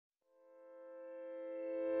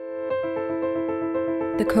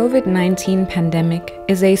The COVID-19 pandemic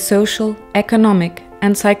is a social, economic,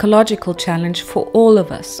 and psychological challenge for all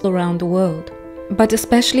of us around the world, but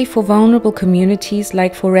especially for vulnerable communities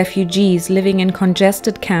like for refugees living in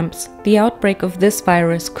congested camps, the outbreak of this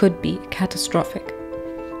virus could be catastrophic.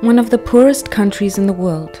 One of the poorest countries in the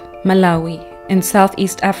world, Malawi, in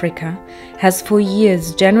Southeast Africa, has for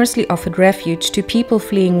years generously offered refuge to people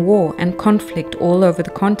fleeing war and conflict all over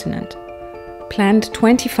the continent. Planned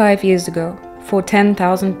 25 years ago for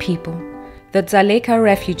 10,000 people, the Dzaleka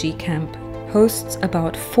Refugee Camp hosts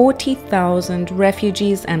about 40,000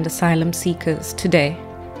 refugees and asylum seekers today.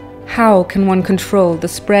 How can one control the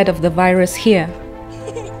spread of the virus here?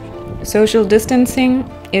 Social distancing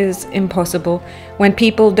is impossible when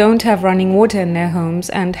people don't have running water in their homes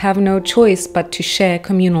and have no choice but to share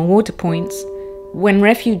communal water points. When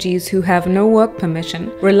refugees who have no work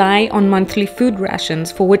permission rely on monthly food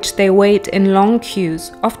rations for which they wait in long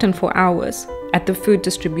queues, often for hours, at the food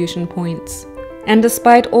distribution points. And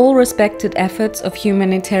despite all respected efforts of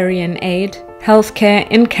humanitarian aid, healthcare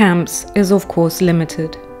in camps is of course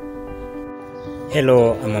limited.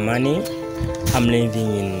 Hello, I'm Amani. I'm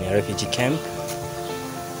living in a refugee camp.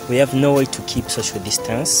 We have no way to keep social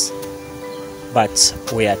distance, but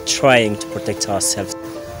we are trying to protect ourselves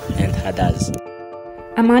and others.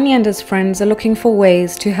 Amani and his friends are looking for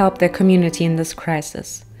ways to help their community in this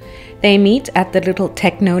crisis. They meet at the little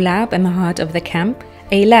TakenoLab in the heart of the camp,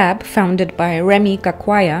 a lab founded by Remy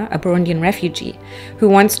Gakwaya, a Burundian refugee, who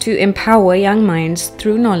wants to empower young minds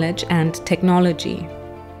through knowledge and technology.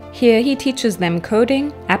 Here he teaches them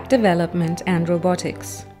coding, app development and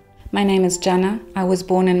robotics. My name is Jana. I was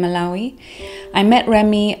born in Malawi. I met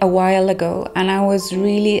Remy a while ago and I was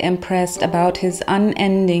really impressed about his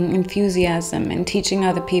unending enthusiasm in teaching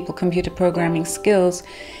other people computer programming skills,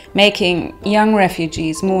 making young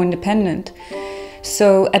refugees more independent.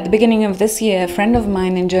 So at the beginning of this year, a friend of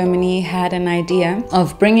mine in Germany had an idea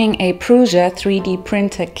of bringing a Prusa 3D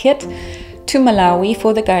printer kit to Malawi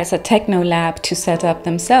for the guys at TakenoLab to set up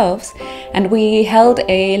themselves, and we held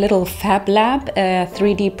a little fab lab, a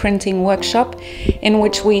 3D printing workshop in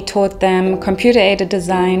which we taught them computer-aided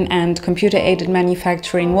design and computer-aided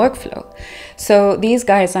manufacturing workflow. So these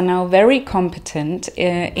guys are now very competent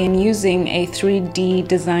in using a 3D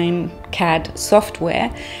design CAD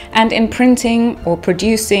software and in printing or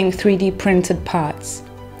producing 3D printed parts.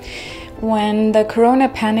 When the corona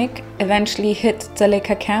panic eventually hit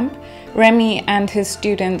Dzaleka camp, Remy and his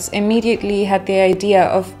students immediately had the idea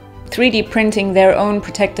of 3D printing their own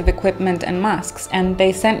protective equipment and masks, and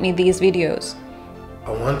they sent me these videos.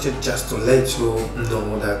 I wanted just to let you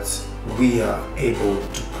know that we are able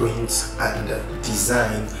to print and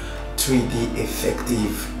design 3D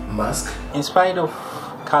effective masks. In spite of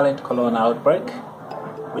current corona outbreak,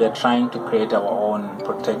 we are trying to create our own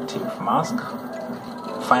protective mask,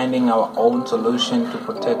 finding our own solution to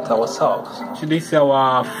protect ourselves. So this is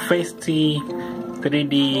our first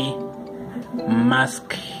 3D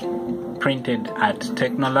mask printed at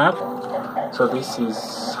TakenoLab. So this is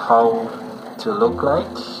how it will look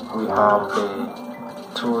like. We have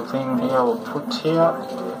the two things here we put here,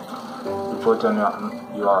 and you put on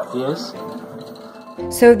your ears.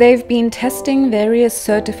 So they've been testing various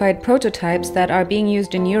certified prototypes that are being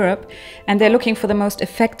used in Europe, and they're looking for the most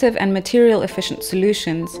effective and material-efficient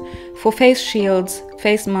solutions for face shields,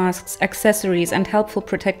 face masks, accessories and helpful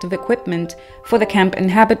protective equipment for the camp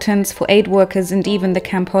inhabitants, for aid workers and even the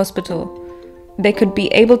camp hospital. They could be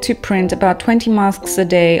able to print about 20 masks a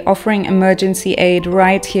day, offering emergency aid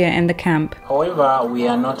right here in the camp. However, we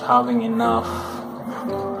are not having enough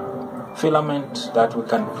filament that we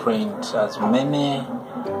can print as many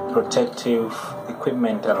protective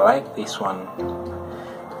equipment like this one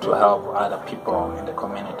to help other people in the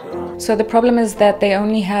community. So the problem is that they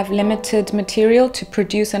only have limited material to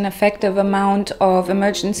produce an effective amount of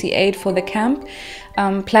emergency aid for the camp.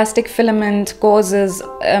 Plastic filament, gauzes,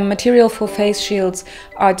 material for face shields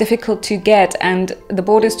are difficult to get, and the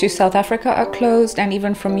borders to South Africa are closed, and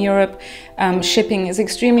even from Europe, shipping is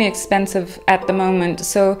extremely expensive at the moment.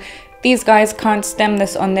 So these guys can't stem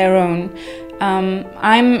this on their own.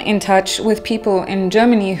 I'm in touch with people in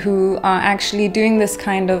Germany who are actually doing this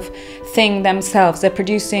kind of thing themselves. They're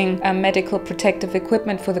producing medical protective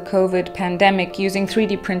equipment for the COVID pandemic using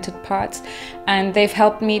 3D printed parts, and they've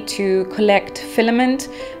helped me to collect filament,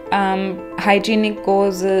 hygienic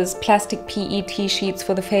gauzes, plastic PET sheets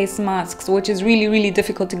for the face masks, which is really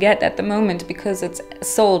difficult to get at the moment because it's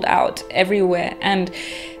sold out everywhere. And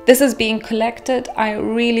this is being collected, I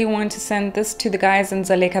really want to send this to the guys in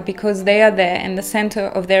Dzaleka, because they are there in the center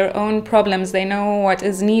of their own problems. They know what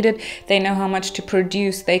is needed, they know how much to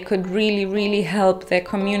produce, they could really help their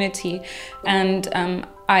community, and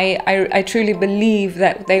I truly believe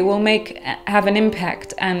that they will have an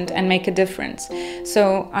impact and make a difference.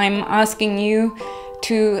 So I'm asking you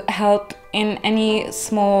to help in any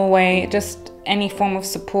small way. Just any form of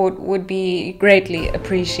support would be greatly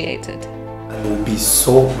appreciated. And we'll be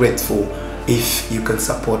so grateful if you can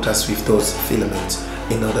support us with those filaments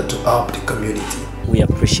in order to help the community. We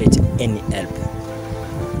appreciate any help.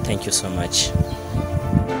 Thank you so much.